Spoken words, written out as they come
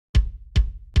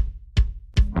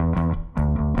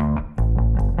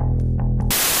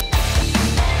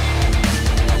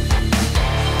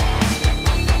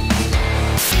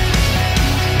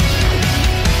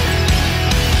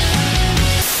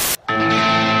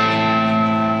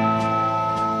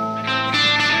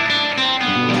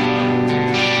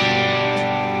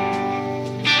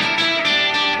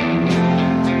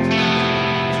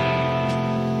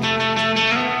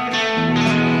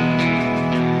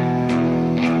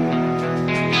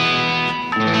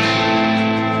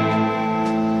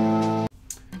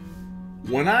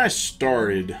When I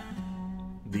started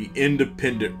the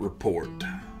Independent Report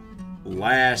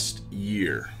last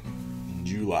year, in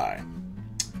July,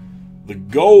 the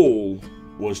goal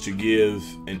was to give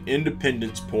an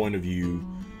independent's point of view.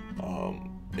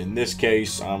 In this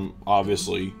case, I'm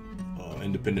obviously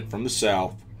independent from the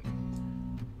South,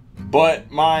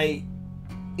 but my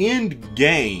end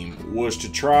game was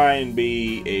to try and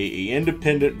be a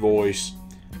independent voice,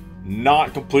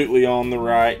 not completely on the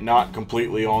right, not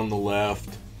completely on the left,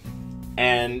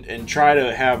 and try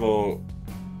to have a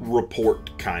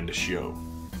report kind of show.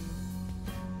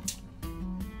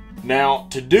 Now,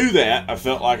 to do that, I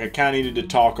felt like I kind of needed to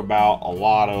talk about a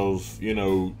lot of,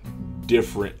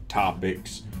 different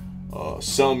topics.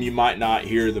 Some you might not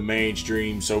hear the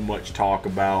mainstream so much talk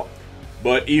about,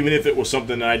 but even if it was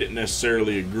something that I didn't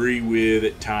necessarily agree with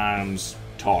at times,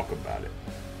 talk about it.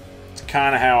 It's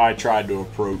kind of how I tried to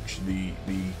approach the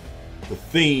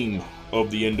theme of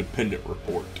the Independent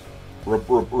Report.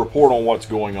 Report on what's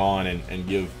going on and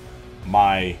give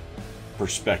my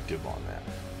perspective on that.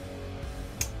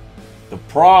 The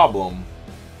problem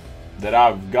that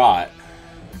I've got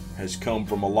has come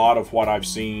from a lot of what I've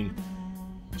seen.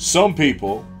 Some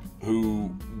people who,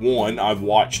 one, I've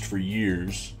watched for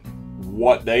years,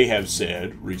 what they have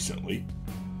said recently.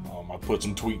 I put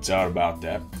some tweets out about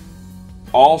that.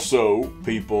 Also,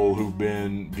 people who've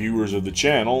been viewers of the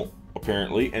channel,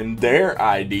 apparently, and their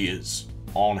ideas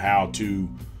on how to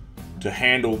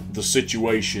handle the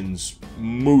situations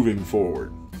moving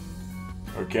forward.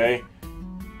 Okay?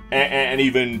 And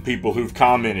even people who've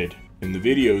commented in the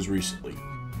videos recently.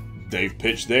 They've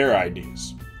pitched their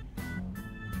ideas.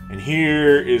 And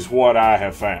here is what I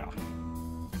have found.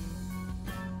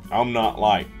 I'm not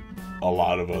like a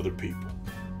lot of other people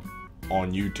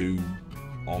on YouTube,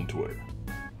 on Twitter.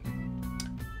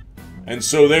 And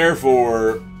so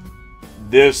therefore,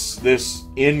 this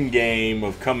end game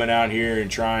of coming out here and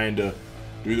trying to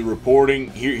do the reporting,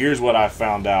 here's what I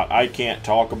found out. I can't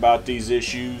talk about these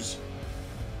issues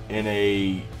in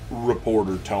a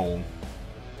reporter tone,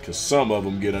 because some of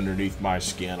them get underneath my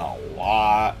skin a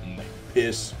lot and they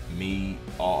piss me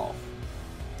off.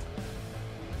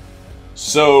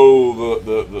 So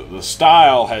the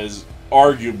style has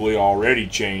arguably already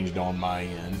changed on my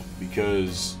end,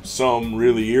 because some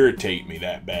really irritate me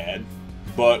that bad.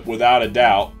 But without a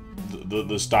doubt,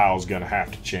 the style's going to have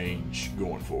to change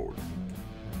going forward.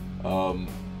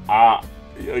 I,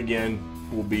 again,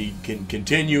 will be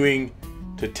continuing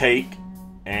to take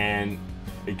an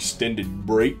extended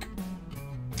break.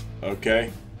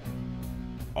 Okay?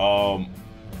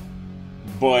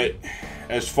 But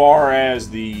as far as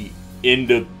the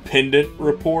Independent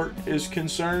Report is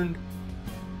concerned,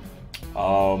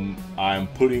 I'm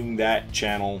putting that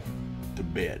channel to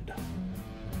bed.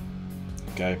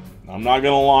 Okay? I'm not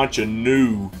going to launch a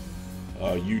new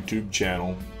YouTube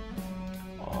channel,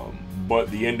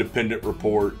 but the Independent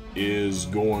Report is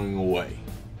going away.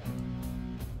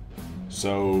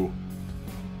 So,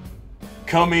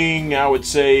 coming, I would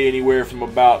say, anywhere from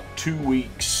about 2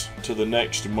 weeks to the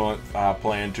next month, I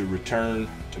plan to return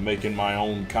to making my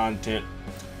own content.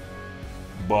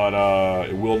 But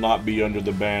it will not be under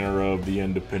the banner of the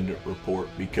Independent Report,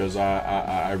 because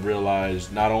I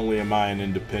realized not only am I an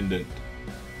independent,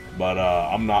 but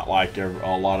I'm not like a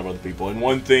lot of other people. And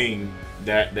one thing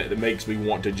that makes me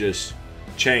want to just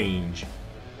change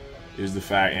is the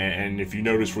fact, and if you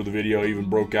notice for the video, I even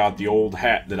broke out the old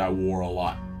hat that I wore a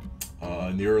lot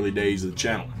in the early days of the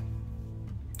channel.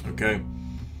 Okay?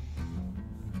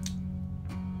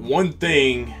 One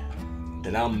thing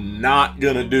that I'm not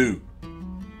gonna do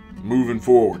moving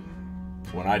forward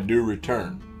when I do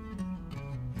return,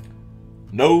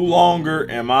 no longer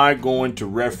am I going to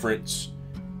reference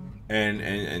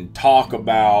and talk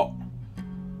about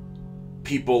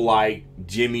people like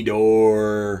Jimmy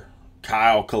Dore,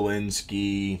 Kyle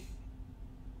Kulinski.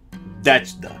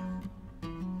 That's done.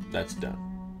 That's done.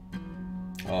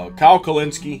 Kyle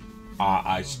Kulinski,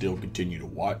 I still continue to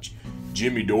watch.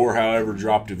 Jimmy Dore, however,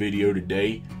 dropped a video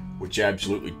today which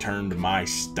absolutely turned my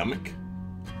stomach.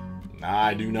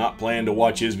 I do not plan to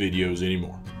watch his videos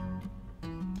anymore.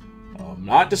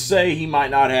 Not to say he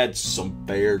might not have had some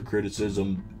fair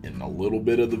criticism in a little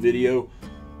bit of the video,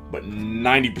 but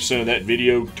 90% of that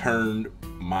video turned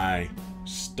my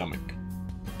stomach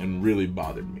and really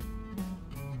bothered me.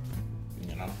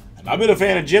 And I've been a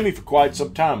fan of Jimmy for quite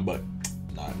some time, but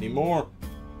not anymore.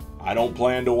 I don't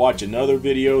plan to watch another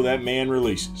video that man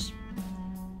releases.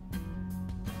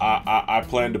 I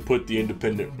plan to put the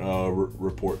Independent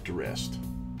Report to rest.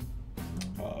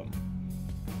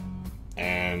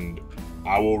 And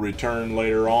I will return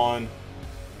later on.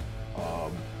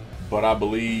 But I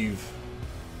believe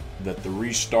that the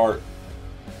restart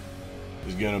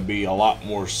is going to be a lot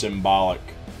more symbolic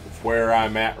of where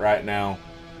I'm at right now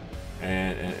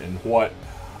and what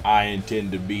I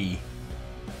intend to be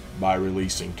by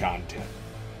releasing content.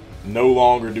 No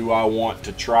longer do I want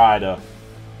to try to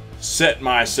set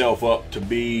myself up to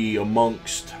be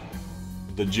amongst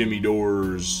the Jimmy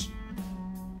Dores,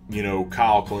 you know,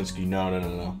 Kyle Klinsky.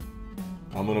 No.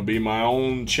 I'm going to be my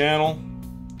own channel,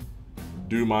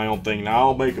 do my own thing. Now,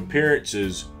 I'll make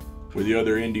appearances with the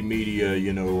other indie media,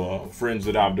 you know, friends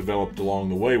that I've developed along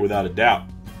the way, without a doubt.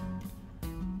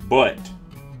 But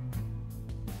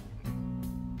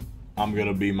I'm going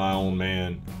to be my own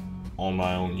man on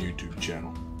my own YouTube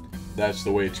channel. That's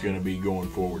the way it's going to be going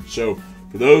forward. So,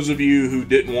 for those of you who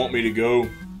didn't want me to go,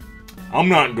 I'm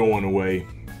not going away.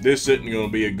 This isn't going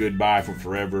to be a goodbye for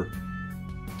forever.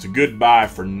 It's a goodbye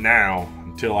for now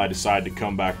until I decide to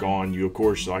come back on. You, of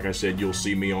course, like I said, you'll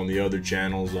see me on the other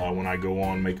channels when I go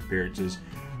on, make appearances.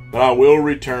 But I will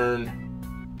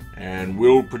return and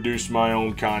will produce my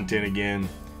own content again.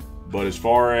 But as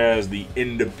far as the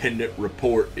independent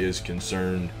report is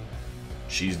concerned,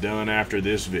 she's done after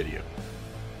this video.